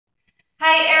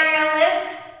Hi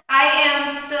aerialist, I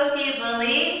am Silky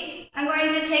Lily. I'm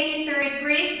going to take you through a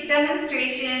brief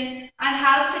demonstration on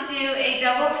how to do a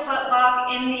double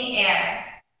footlock in the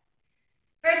air.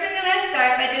 First I'm going to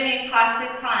start by doing a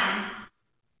classic climb,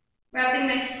 wrapping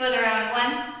my foot around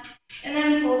once and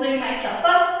then holding myself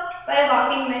up by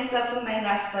locking myself with my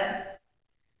left foot.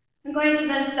 I'm going to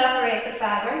then separate the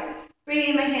fabric,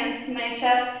 bringing my hands to my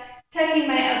chest, tucking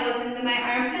my elbows into my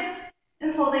armpits,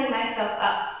 and holding myself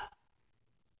up.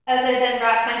 As I then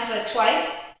wrap my foot twice,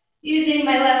 using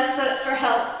my left foot for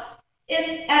help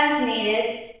if as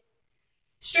needed,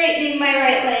 straightening my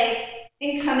right leg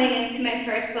and coming into my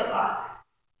first foot lock.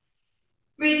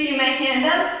 Reaching my hand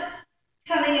up,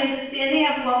 coming into standing,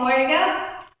 I have one more to go.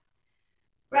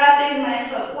 Wrapping my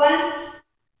foot once,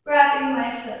 wrapping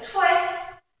my foot twice,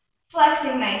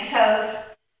 flexing my toes,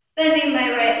 bending my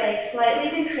right leg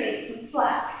slightly to create some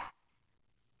slack.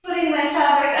 Putting my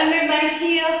fabric under my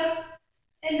heel,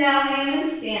 and now I am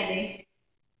in standing.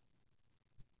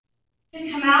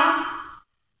 To come out,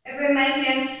 I bring my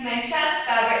hands to my chest,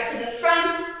 fabric to the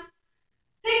front,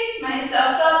 pick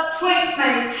myself up, point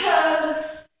my toes,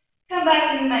 come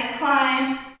back into my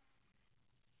climb,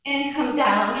 and come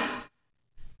down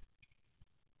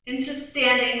into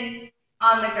standing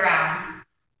on the ground.